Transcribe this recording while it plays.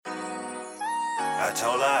I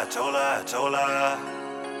told her, it's over, it's over,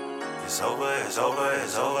 it's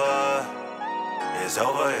over. It's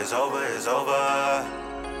over, it's over, it's over.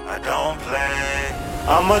 I don't play.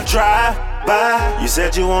 I'ma drive by. You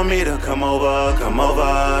said you want me to come over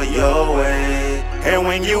your way. And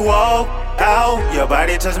when you walk out, your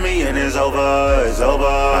body touch me and it's over, it's over.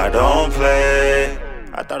 I don't play.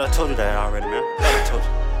 I thought I told you that already, man. I thought I told you.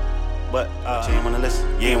 But you ain't wanna listen.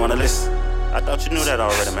 You ain't wanna listen. I thought you knew that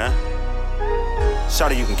already, man.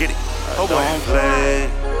 Shawty, you can get it. I don't play.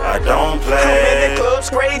 I don't play. I'm in the club,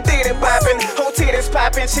 straight titty poppin', whole titties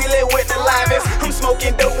poppin', chillin' with the livest. I'm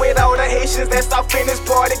smoking dope with all the Haitians that stop in this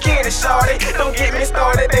party. Get it, shawty, don't get me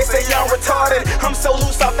started. They say I'm retarded. I'm so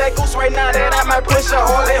loose off that goose right now that I might push a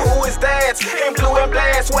harlot. Who is that? In blue and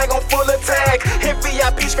black, swag on full attack. In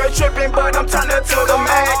VIP skirt trippin', but I'm turning to the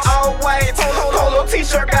max. All white, polo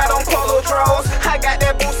t-shirt, got on polo drawers. I got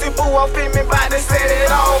that boosie boo off in me, bout to set it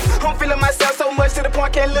off. I'm feeling myself so much to the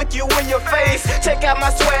point can't look you in your face. Check out my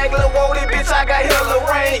swag, lil' Wody, bitch, I got hella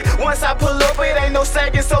rain. Once I pull up, it ain't no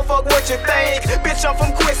sagging, so fuck what you think. Bitch, I'm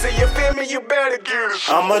from Quincy, you feel me? You better get it.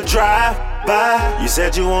 I'ma drive by. You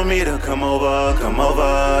said you want me to come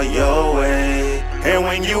over your way. And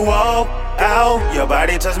when you walk out, your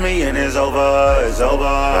body touch me and it's over, it's over.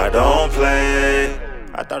 I don't play.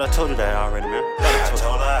 I thought I told you that already, man. I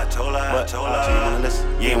told her. But you ain't wanna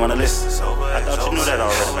listen. You ain't wanna listen. I thought you knew that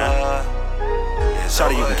already, man.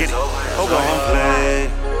 Shawty, you can get it.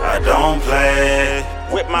 I don't play.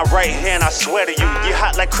 With my right hand, I swear to you, you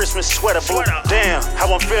hot like Christmas sweater, boo. Damn,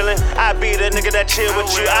 how I'm feeling. I be the nigga that chill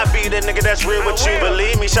with you. I be the nigga that's real with you.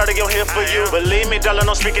 Believe me, shawty, I'm here for you. Believe me,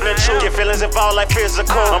 darling, I'm speaking the truth. Your feelings involved like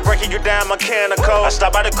physical. I'm breaking you down mechanical. I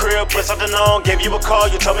stopped by the crib, put something on, gave you a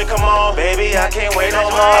call. You told me come on, baby, I can't wait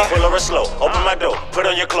no more. Pull over slow, open my door, put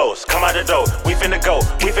on your clothes, come out the door. We finna go,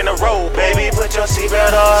 we finna roll, baby. Put your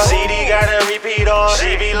seatbelt on. CD got a repeat on.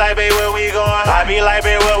 She be like, babe, where we going? I be like,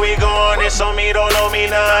 babe, where we going? It's on me, don't know me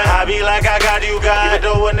none. I be like, I got you, God. Even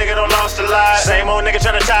though a nigga don't lost a lot. Same old nigga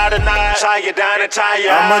tryna tie the knot. Tie you down and tie you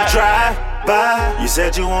out. I'ma drive by. You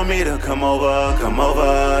said you want me to come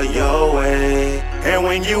over your way. And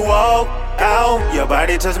when you walk out, your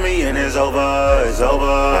body touch me and it's over, it's over.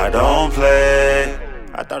 I don't play.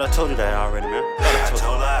 I thought I told you that already, man.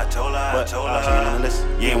 I told her. But you ain't wanna listen.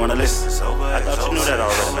 You ain't wanna listen. I thought you knew that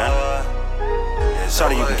already, man.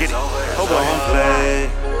 Shawty, you can get it.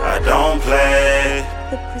 I don't play.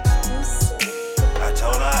 The